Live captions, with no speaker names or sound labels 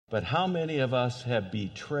But how many of us have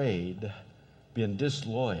betrayed, been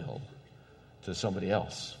disloyal to somebody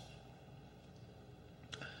else?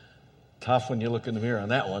 Tough when you look in the mirror on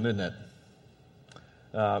that one, isn't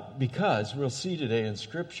it? Because we'll see today in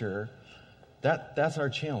Scripture that's our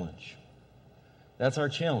challenge. That's our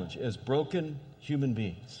challenge as broken human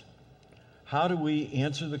beings. How do we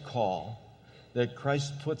answer the call that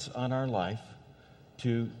Christ puts on our life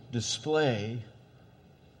to display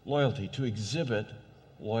loyalty, to exhibit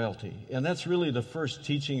loyalty? And that's really the first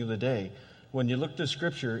teaching of the day. When you look to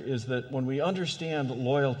Scripture, is that when we understand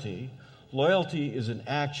loyalty, loyalty is an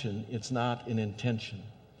action, it's not an intention.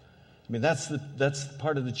 I mean, that's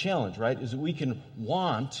part of the challenge, right? Is that we can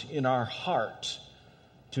want in our heart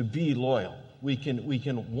to be loyal. We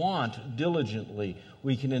can want diligently.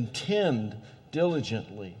 We can intend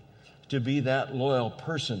diligently to be that loyal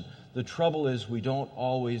person. The trouble is we don't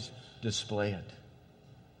always display it.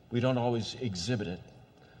 We don't always exhibit it.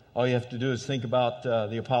 All you have to do is think about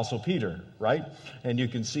the Apostle Peter, right? And you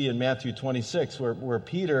can see in Matthew 26 where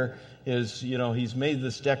Peter is, he's made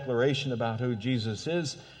this declaration about who Jesus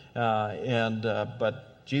is.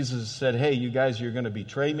 But Jesus said, hey, you guys, you're going to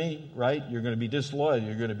betray me, right? You're going to be disloyal.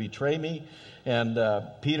 You're going to betray me. And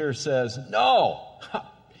Peter says, no,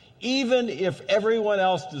 even if everyone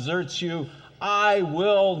else deserts you, I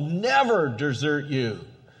will never desert you.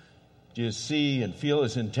 Do you see and feel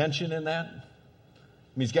his intention in that?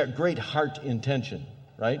 I mean, he's got great heart intention,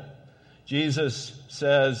 right? Jesus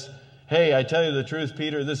says, hey, I tell you the truth,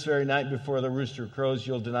 Peter, this very night before the rooster crows,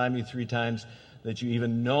 you'll deny me 3 times that you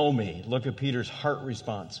even know me. Look at Peter's heart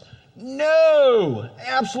response. No,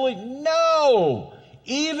 absolutely no.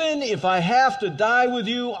 Even if I have to die with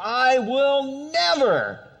you, I will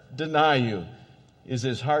never deny you. Is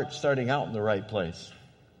his heart starting out in the right place?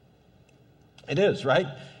 It is, right?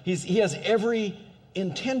 He has every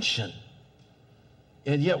intention.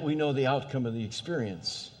 And yet we know the outcome of the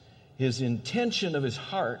experience. His intention of his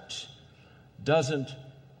heart doesn't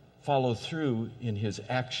follow through in his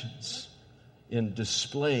actions, in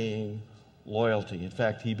displaying loyalty. In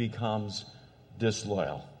fact, he becomes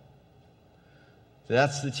disloyal.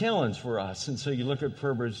 That's the challenge for us. And so you look at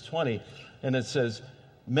Proverbs 20, and it says,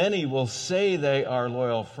 many will say they are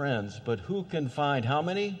loyal friends, but who can find how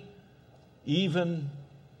many? Even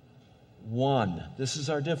one. This is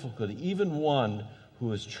our difficulty. Even one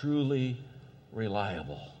who is truly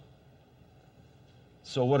reliable.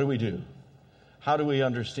 So what do we do? How do we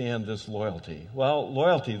understand this loyalty? Well,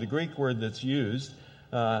 loyalty, the Greek word that's used,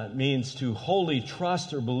 means to wholly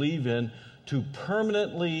trust or believe in, to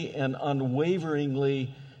permanently and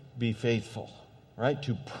unwaveringly be faithful, right?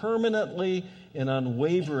 To permanently and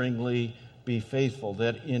unwaveringly be faithful.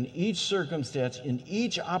 That in each circumstance, in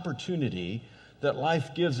each opportunity that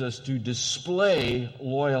life gives us to display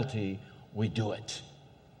loyalty, we do it.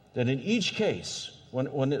 That in each case,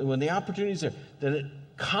 when the opportunity is there, that it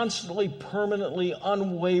constantly, permanently,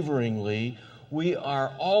 unwaveringly, we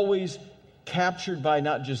are always captured by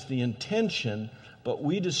not just the intention, but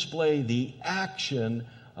we display the action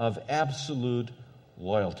of absolute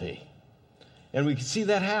loyalty. And we can see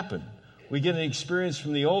that happen. We get an experience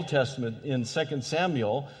from the Old Testament in 2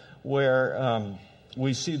 Samuel where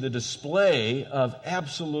we see the display of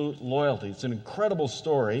absolute loyalty. It's an incredible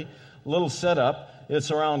story, a little setup.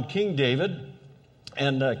 It's around King David.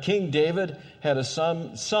 And King David had a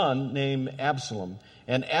son named Absalom.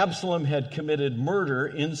 And Absalom had committed murder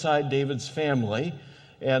inside David's family.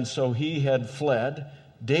 And so he had fled.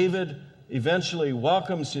 David eventually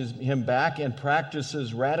welcomes him back and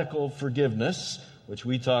practices radical forgiveness, which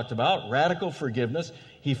we talked about, radical forgiveness.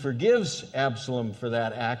 He forgives Absalom for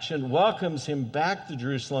that action, welcomes him back to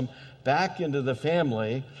Jerusalem, back into the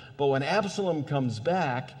family. But when Absalom comes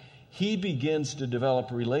back, he begins to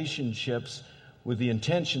develop relationships with the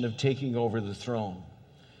intention of taking over the throne.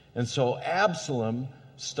 And so Absalom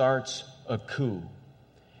starts a coup.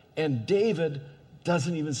 And David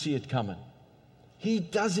doesn't even see it coming. He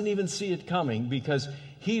doesn't even see it coming because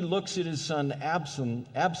he looks at his son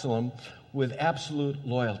Absalom with absolute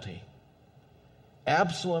loyalty.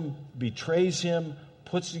 Absalom betrays him,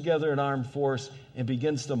 puts together an armed force, and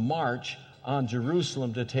begins to march on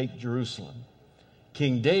Jerusalem to take Jerusalem.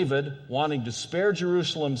 King David, wanting to spare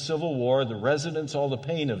Jerusalem's civil war, the residents, all the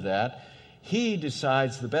pain of that, he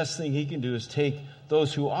decides the best thing he can do is take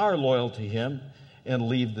those who are loyal to him and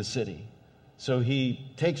leave the city. So he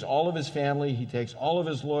takes all of his family, he takes all of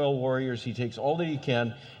his loyal warriors, he takes all that he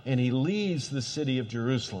can, and he leaves the city of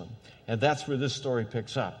Jerusalem. And that's where this story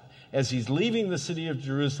picks up. As he's leaving the city of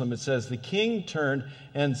Jerusalem, it says, the king turned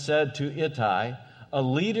and said to Ittai, a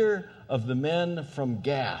leader of the men from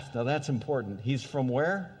Gath. Now that's important. He's from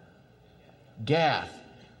where? Gath.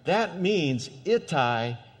 that means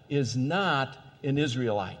Ittai is not an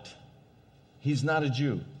Israelite. He's not a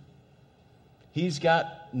Jew. He's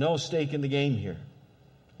got no stake in the game here.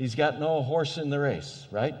 He's got no horse in the race,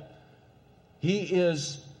 right? He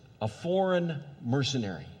is a foreign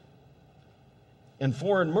mercenary. And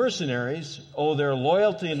foreign mercenaries owe their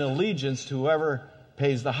loyalty and allegiance to whoever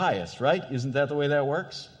pays the highest, right? Isn't that the way that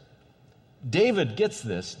works? David gets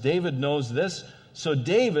this. David knows this. So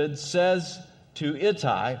David says to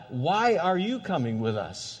Ittai, "Why are you coming with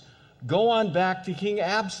us? Go on back to King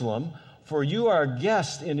Absalom, for you are a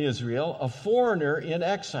guest in Israel, a foreigner in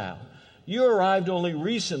exile. You arrived only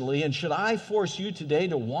recently, and should I force you today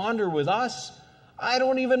to wander with us? I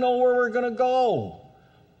don't even know where we're going to go.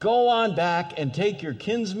 Go on back and take your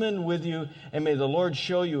kinsmen with you, and may the Lord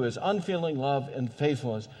show you his unfailing love and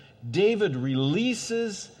faithfulness." David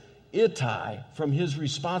releases Ittai from his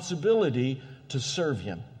responsibility to serve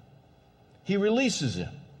him. He releases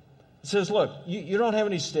him. He says, "Look, you don't have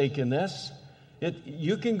any stake in this.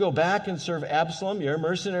 You can go back and serve Absalom. You're a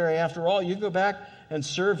mercenary after all. You can go back and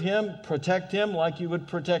serve him, protect him like you would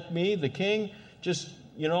protect me, the king. Just,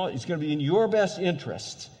 it's going to be in your best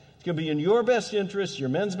interest. It's going to be in your best interest, your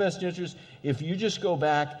men's best interest, if you just go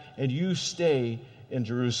back and you stay in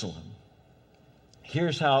Jerusalem."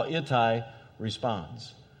 Here's how Ittai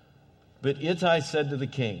responds. But Ittai said to the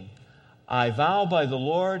king, "I vow by the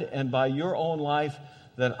Lord and by your own life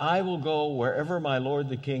that I will go wherever my lord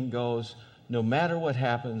the king goes, no matter what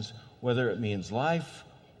happens, whether it means life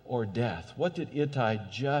or death." What did Ittai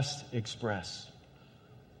just express?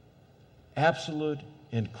 Absolute,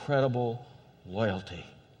 incredible loyalty.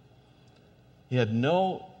 He had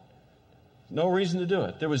no reason to do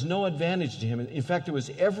it. There was no advantage to him. In fact, there was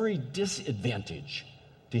every disadvantage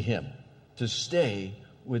to him to stay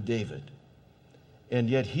with David. And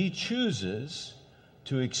yet he chooses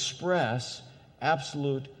to express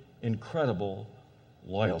absolute, incredible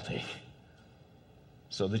loyalty.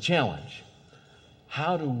 So the challenge,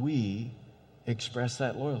 how do we express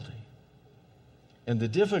that loyalty? And the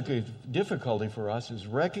difficulty for us is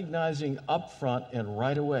recognizing up front and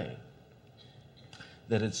right away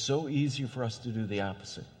that it's so easy for us to do the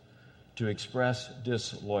opposite, to express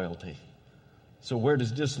disloyalty. So where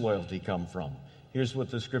does disloyalty come from? Here's what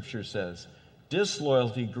the scripture says.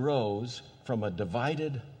 Disloyalty grows from a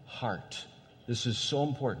divided heart. This is so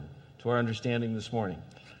important to our understanding this morning.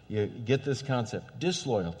 You get this concept.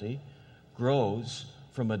 Disloyalty grows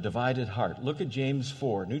from a divided heart. Look at James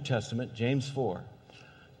 4, New Testament, James 4.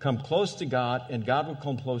 "Come close to God, and God will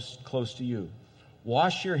come close to you.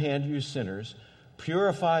 Wash your hand, you sinners.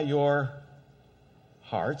 Purify your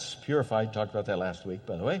hearts." Purify, talked about that last week,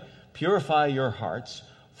 by the way. "Purify your hearts,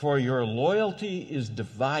 for your loyalty is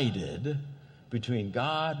divided between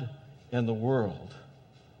God and the world."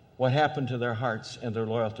 What happened to their hearts and their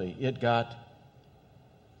loyalty? It got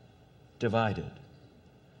divided.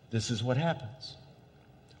 This is what happens.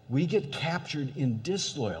 We get captured in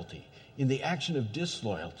disloyalty, in the action of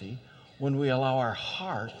disloyalty, when we allow our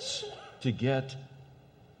hearts to get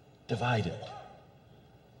divided.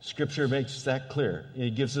 Scripture makes that clear.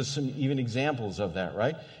 It gives us some even examples of that,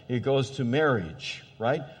 right? It goes to marriage,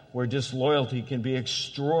 right? Where disloyalty can be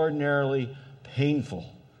extraordinarily painful,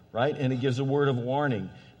 right? And it gives a word of warning.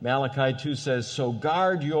 Malachi 2 says, "So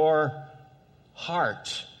guard your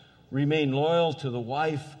heart. Remain loyal to the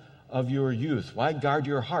wife of your youth." Why guard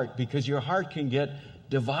your heart? Because your heart can get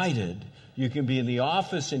divided. You can be in the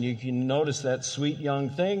office and you can notice that sweet young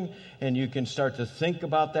thing and you can start to think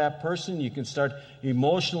about that person. You can start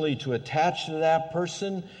emotionally to attach to that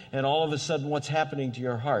person, and all of a sudden what's happening to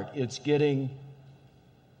your heart? It's getting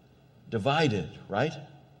divided, right?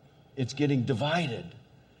 It's getting divided.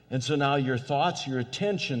 And so now your thoughts, your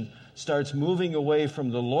attention starts moving away from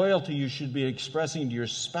the loyalty you should be expressing to your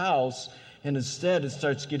spouse, and instead it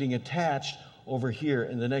starts getting attached over here.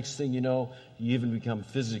 And the next thing you know, you even become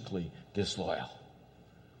physically disloyal.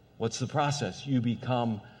 What's the process? You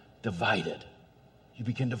become divided. You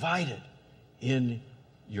become divided in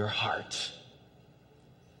your heart.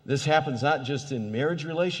 This happens not just in marriage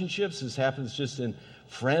relationships. This happens just in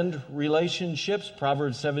friend relationships.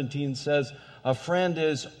 Proverbs 17 says, "A friend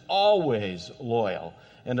is always loyal,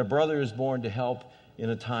 and a brother is born to help in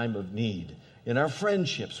a time of need." In our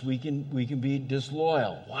friendships, we can be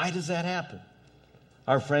disloyal. Why does that happen?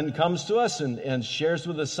 Our friend comes to us and shares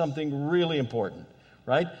with us something really important,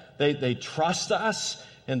 right? They trust us,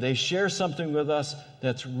 and they share something with us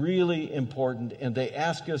that's really important, and they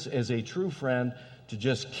ask us as a true friend to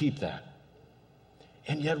just keep that.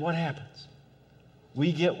 And yet what happens?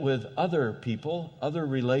 We get with other people, other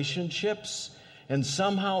relationships, and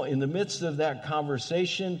somehow in the midst of that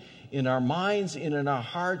conversation, in our minds and in our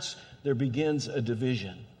hearts, there begins a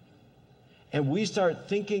division. And we start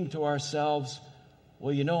thinking to ourselves,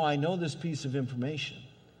 well, I know this piece of information.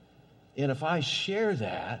 And if I share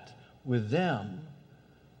that with them,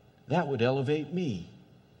 that would elevate me.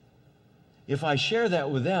 If I share that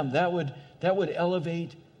with them, that would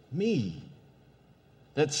elevate me.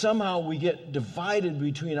 That somehow we get divided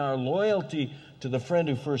between our loyalty to the friend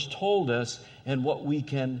who first told us and what we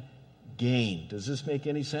can gain. Does this make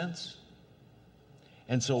any sense?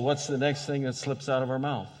 And so what's the next thing that slips out of our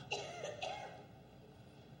mouth?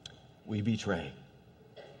 We betray.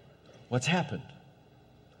 What's happened?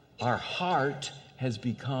 Our heart has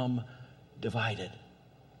become divided.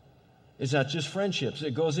 It's not just friendships.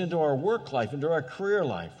 It goes into our work life, into our career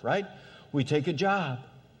life, right? We take a job.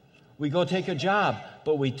 We go take a job,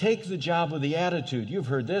 but we take the job with the attitude. You've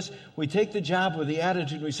heard this. We take the job with the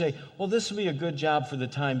attitude. We say, well, this will be a good job for the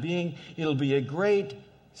time being. It'll be a great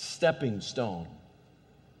stepping stone.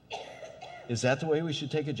 Is that the way we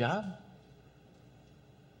should take a job?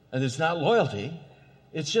 And it's not loyalty.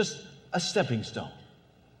 It's just a stepping stone.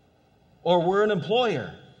 Or we're an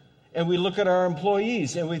employer, and we look at our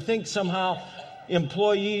employees, and we think somehow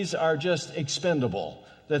employees are just expendable,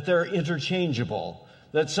 that they're interchangeable,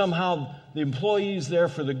 that somehow the employee is there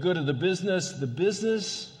for the good of the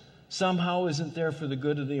business somehow isn't there for the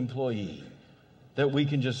good of the employee, that we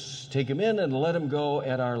can just take him in and let him go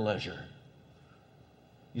at our leisure.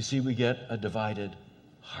 You see, we get a divided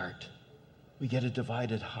heart. We get a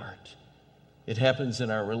divided heart. It happens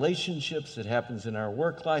in our relationships, it happens in our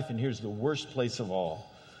work life, and here's the worst place of all.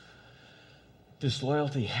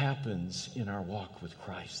 Disloyalty happens in our walk with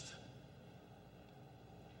Christ.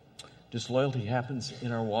 Disloyalty happens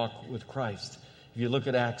in our walk with Christ. If you look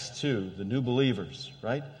at Acts 2, the new believers,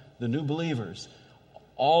 right? The new believers,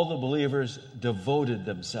 all the believers devoted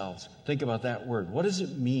themselves. Think about that word. What does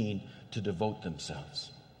it mean to devote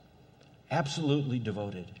themselves? Absolutely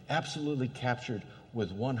devoted, absolutely captured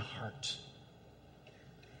with one heart.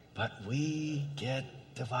 But we get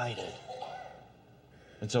divided.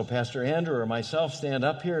 And so Pastor Andrew or myself stand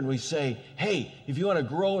up here and we say, hey, if you want to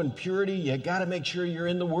grow in purity, you got to make sure you're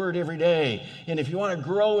in the Word every day. And if you want to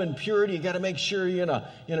grow in purity, you got to make sure you're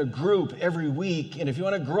in a group every week. And if you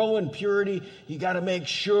want to grow in purity, you got to make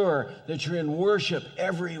sure that you're in worship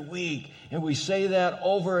every week. And we say that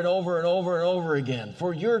over and over and over and over again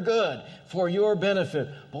for your good, for your benefit.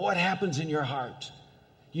 But what happens in your heart?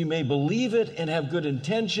 You may believe it and have good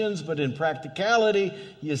intentions, but in practicality,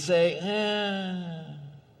 you say,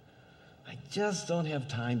 I just don't have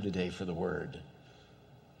time today for the Word.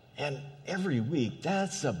 And every week,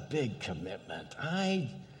 that's a big commitment. I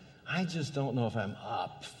just don't know if I'm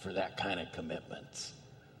up for that kind of commitment.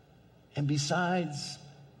 And besides,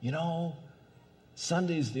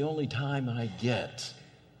 Sunday's the only time I get.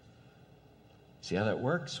 See how that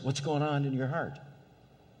works? What's going on in your heart?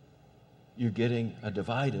 You're getting a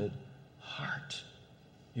divided heart.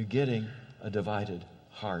 You're getting a divided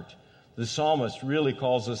heart. The psalmist really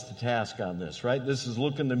calls us to task on this, right? This is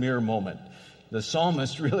look in the mirror moment. The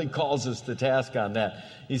psalmist really calls us to task on that.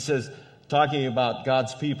 He says, talking about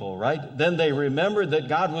God's people, right? Then they remembered that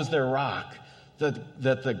God was their rock, that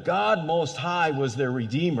the God Most High was their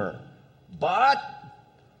Redeemer. But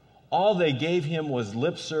all they gave him was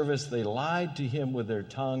lip service. They lied to him with their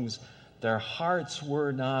tongues. Their hearts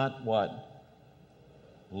were not what?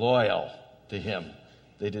 Loyal to him.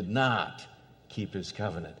 They did not keep his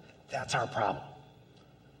covenant. That's our problem.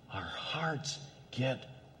 Our hearts get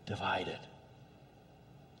divided.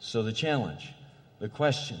 So the challenge, the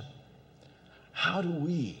question, how do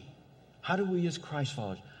we as Christ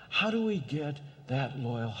followers, how do we get that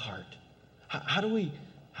loyal heart? How do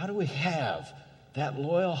we have that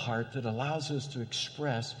loyal heart that allows us to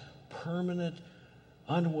express permanent,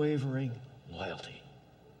 unwavering loyalty?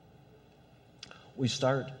 We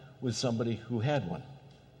start with somebody who had one.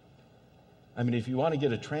 I mean, if you want to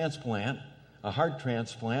get a transplant, a heart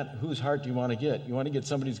transplant, whose heart do you want to get? You want to get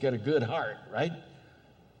somebody who's got a good heart, right?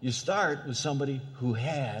 You start with somebody who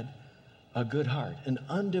had a good heart, an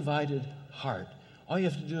undivided heart. All you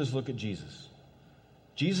have to do is look at Jesus.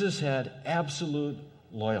 Jesus had absolute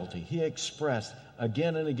loyalty. He expressed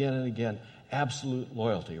again and again and again absolute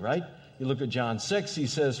loyalty, right? You look at John 6, he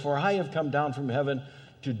says, "For I have come down from heaven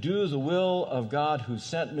to do the will of God who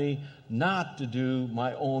sent me, not to do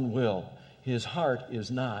my own will." His heart is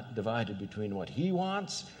not divided between what he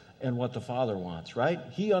wants and what the Father wants, right?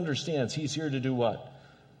 He understands he's here to do what?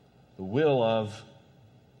 The will of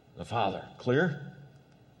the Father. Clear?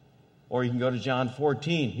 Or you can go to John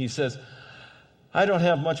 14. He says, "I don't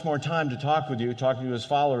have much more time to talk with you," talking to his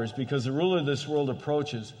followers, "because the ruler of this world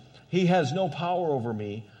approaches. He has no power over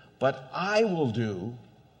me, But I will do,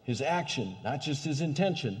 his action, not just his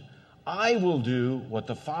intention, I will do what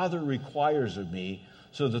the Father requires of me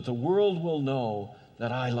so that the world will know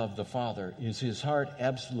that I love the Father. Is his heart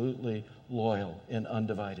absolutely loyal and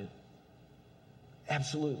undivided?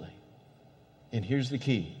 Absolutely. And here's the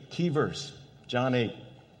key verse, John 8.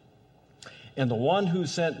 And the one who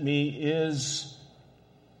sent me is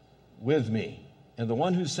with me. And the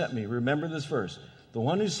one who sent me, remember this verse, the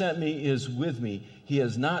one who sent me is with me. He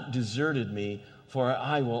has not deserted me, for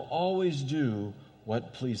I will always do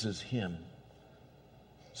what pleases him.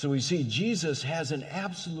 So we see Jesus has an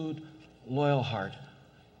absolute loyal heart.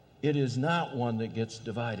 It is not one that gets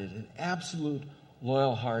divided, an absolute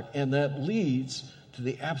loyal heart, and that leads to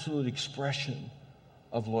the absolute expression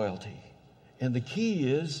of loyalty. And the key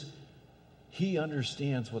is he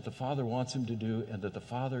understands what the Father wants him to do and that the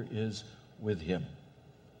Father is with him.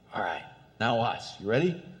 All right, now us. You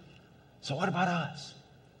ready? So what about us?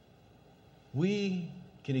 We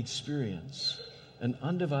can experience an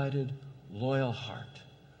undivided, loyal heart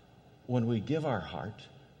when we give our heart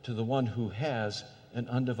to the one who has an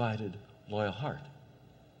undivided, loyal heart.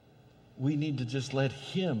 We need to just let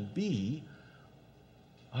him be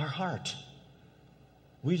our heart.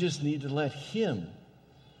 We just need to let him.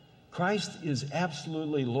 Christ is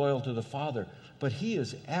absolutely loyal to the Father, but he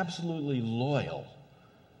is absolutely loyal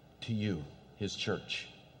to you, his church.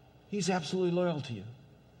 He's absolutely loyal to you.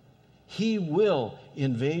 He will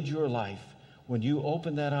invade your life when you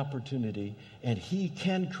open that opportunity, and he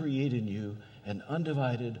can create in you an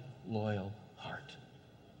undivided, loyal heart.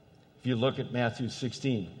 If you look at Matthew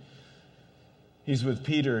 16, he's with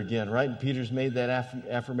Peter again, right? And Peter's made that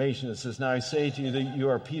affirmation that says, now I say to you that you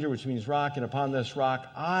are Peter, which means rock, and upon this rock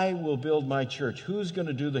I will build my church. Who's going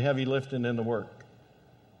to do the heavy lifting and the work?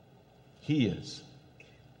 He is.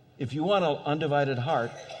 If you want an undivided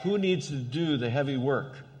heart, who needs to do the heavy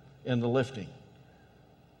work and the lifting?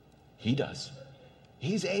 He does.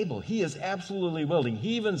 He's able. He is absolutely willing. He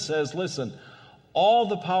even says, listen, all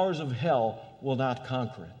the powers of hell will not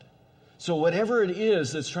conquer it. So whatever it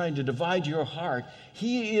is that's trying to divide your heart,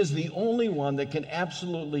 he is the only one that can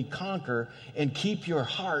absolutely conquer and keep your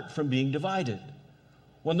heart from being divided.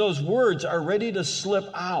 When those words are ready to slip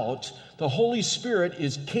out, the Holy Spirit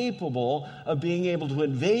is capable of being able to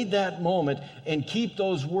invade that moment and keep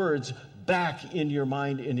those words back in your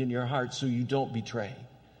mind and in your heart so you don't betray.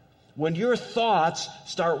 When your thoughts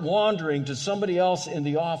start wandering to somebody else in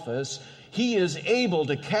the office, he is able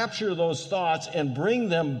to capture those thoughts and bring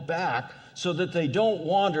them back so that they don't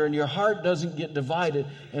wander and your heart doesn't get divided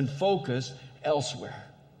and focused elsewhere.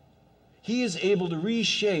 He is able to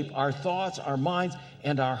reshape our thoughts, our minds,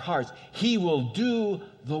 and our hearts. He will do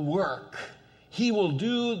the work. He will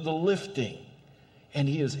do the lifting. And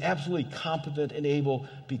he is absolutely competent and able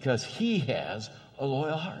because he has a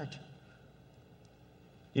loyal heart.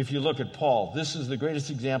 If you look at Paul, this is the greatest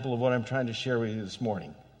example of what I'm trying to share with you this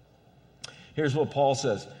morning. Here's what Paul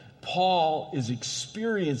says. Paul is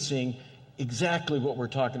experiencing exactly what we're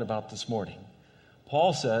talking about this morning.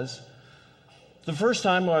 Paul says, the first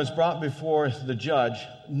time I was brought before the judge,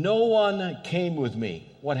 no one came with me.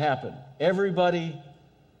 What happened? Everybody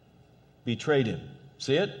betrayed him.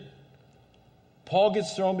 See it? Paul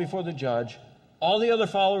gets thrown before the judge. All the other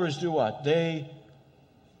followers do what? They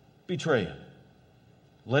betray him.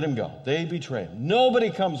 Let him go. They betray him.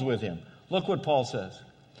 Nobody comes with him. Look what Paul says.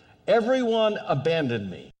 Everyone abandoned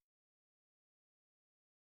me.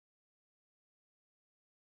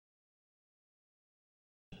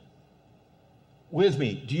 With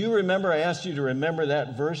me. Do you remember, I asked you to remember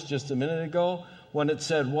that verse just a minute ago when it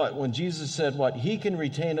said what? When Jesus said what? He can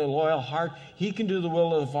retain a loyal heart. He can do the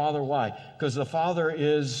will of the Father. Why? Because the Father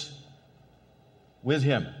is with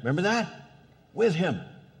him. Remember that? With him.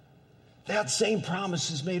 That same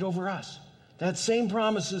promise is made over us. That same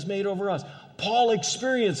promise is made over us. Paul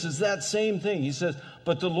experiences that same thing. He says,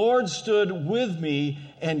 but the Lord stood with me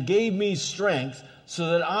and gave me strength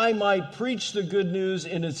so that I might preach the good news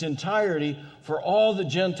in its entirety for all the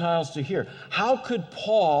Gentiles to hear. How could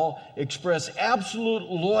Paul express absolute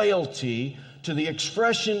loyalty to the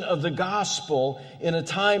expression of the gospel in a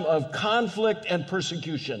time of conflict and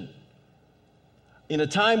persecution? In a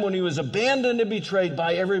time when he was abandoned and betrayed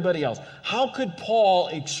by everybody else. How could Paul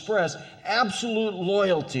express absolute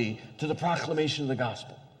loyalty to the proclamation of the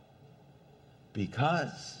gospel?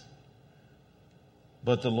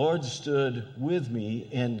 But the Lord stood with me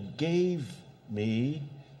and gave me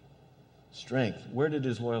strength. Where did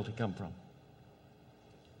his loyalty come from?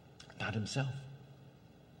 Not himself.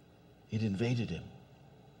 It invaded him.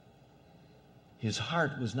 His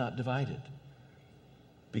heart was not divided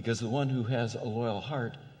because the one who has a loyal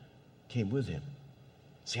heart came with him.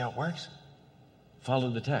 See how it works? Follow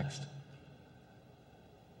the text.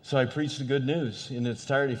 So I preached the good news in its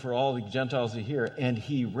entirety for all the Gentiles to hear, and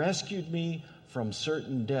he rescued me from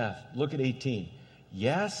certain death. Look at 18.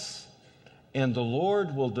 Yes, and the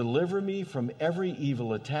Lord will deliver me from every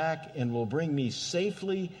evil attack and will bring me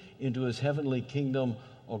safely into his heavenly kingdom.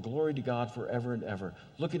 Oh, glory to God forever and ever.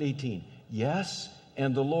 Look at 18. Yes,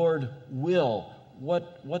 and the Lord will.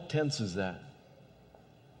 What tense is that?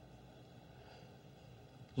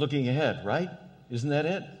 Looking ahead, right? Isn't that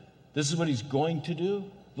it? This is what he's going to do.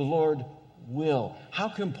 The Lord will. How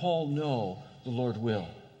can Paul know the Lord will?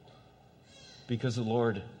 Because the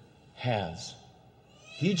Lord has.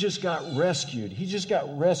 He just got rescued.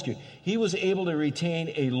 He was able to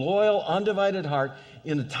retain a loyal, undivided heart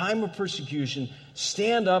in the time of persecution,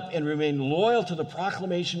 stand up and remain loyal to the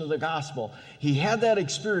proclamation of the gospel. He had that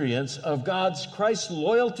experience of Christ's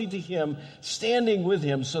loyalty to him, standing with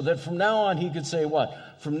him, so that from now on he could say what?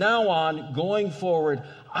 From now on, going forward,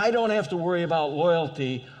 I don't have to worry about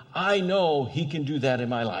loyalty. I know he can do that in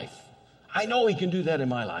my life.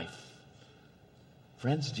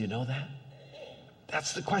 Friends, do you know that?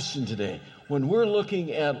 That's the question today. When we're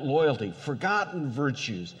looking at loyalty, forgotten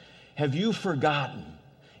virtues, have you forgotten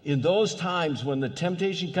in those times when the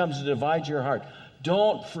temptation comes to divide your heart?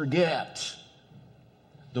 Don't forget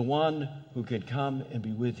the one who can come and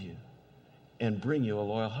be with you and bring you a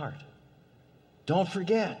loyal heart. Don't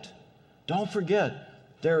forget.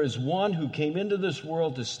 There is one who came into this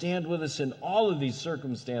world to stand with us in all of these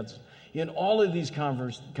circumstances, in all of these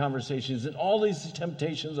conversations, in all these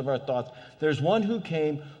temptations of our thoughts. There's one who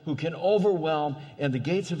came who can overwhelm, and the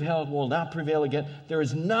gates of hell will not prevail again.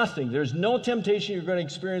 There's no temptation you're going to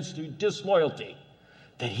experience through disloyalty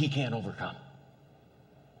that he can't overcome.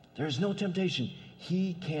 There's no temptation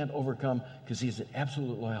he can't overcome because he has an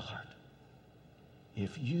absolute loyal heart.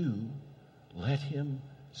 If you let him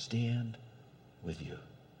stand with you.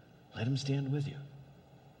 Let him stand with you.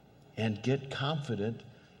 And get confident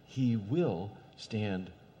he will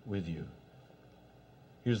stand with you.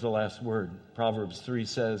 Here's the last word. Proverbs 3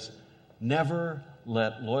 says, never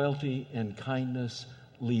let loyalty and kindness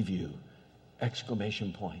leave you.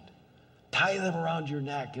 Exclamation point. Tie them around your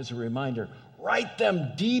neck as a reminder. Write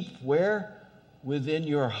them deep where? Within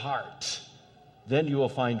your heart. Then you will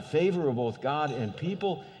find favor of both God and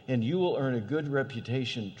people, and you will earn a good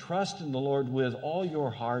reputation. Trust in the Lord with all your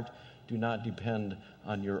heart. Do not depend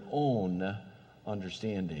on your own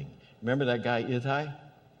understanding. Remember that guy Ittai?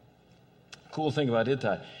 Cool thing about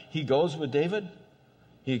Ittai. He goes with David.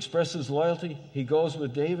 He expresses loyalty. He goes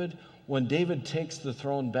with David. When David takes the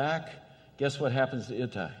throne back, guess what happens to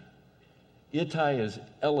Ittai? Ittai is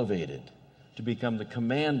elevated to become the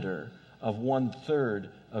commander of 1/3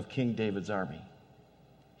 of King David's army.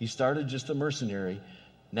 He started just a mercenary.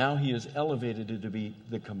 Now he is elevated to be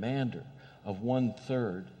the commander of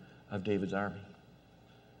 1/3 of David's army.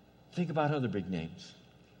 Think about other big names.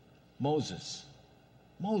 Moses,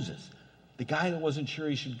 the guy that wasn't sure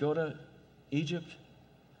he should go to Egypt.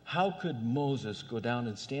 How could Moses go down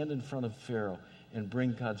and stand in front of Pharaoh and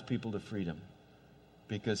bring God's people to freedom?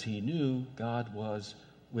 Because he knew God was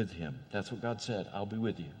with him. That's what God said, I'll be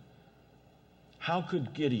with you. How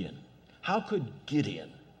could Gideon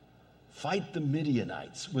fight the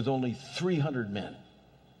Midianites with only 300 men?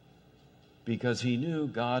 Because he knew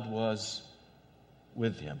God was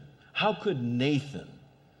with him. How could Nathan,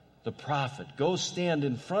 the prophet, go stand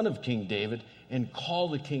in front of King David and call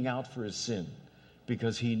the king out for his sin?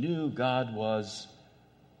 Because he knew God was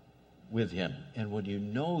with him. And when you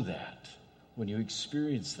know that, when you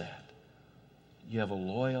experience that, you have a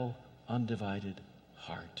loyal, undivided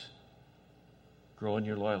heart. Grow in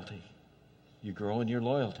your loyalty. You grow in your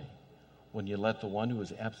loyalty when you let the one who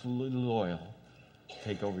is absolutely loyal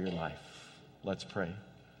take over your life. Let's pray.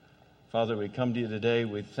 Father, we come to you today.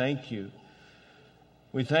 We thank you.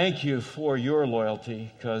 We thank you for your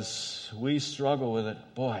loyalty because we struggle with it.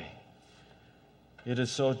 Boy, it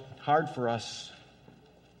is so hard for us.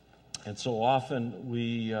 And so often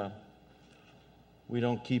we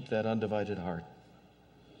don't keep that undivided heart.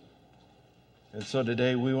 And so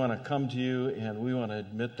today we want to come to you and we want to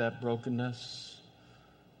admit that brokenness.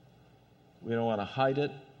 We don't want to hide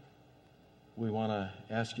it. We want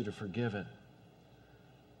to ask you to forgive it.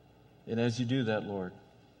 And as you do that, Lord,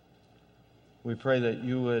 we pray that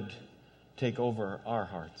you would take over our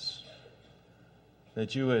hearts,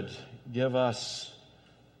 that you would give us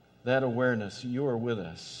that awareness you are with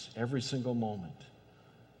us every single moment.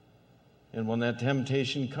 And when that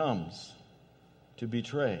temptation comes to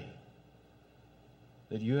betray,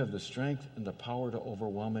 that you have the strength and the power to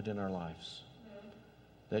overwhelm it in our lives.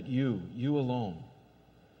 That you alone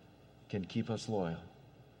can keep us loyal.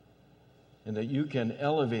 and that you can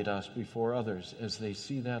elevate us before others as they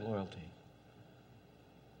see that loyalty.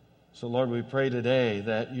 So, Lord, we pray today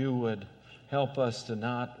that you would help us to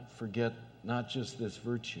not forget not just this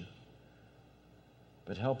virtue,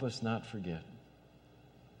 but help us not forget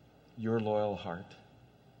your loyal heart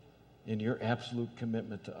and your absolute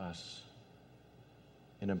commitment to us,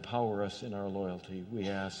 and empower us in our loyalty, we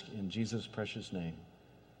ask in Jesus' precious name.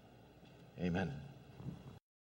 Amen.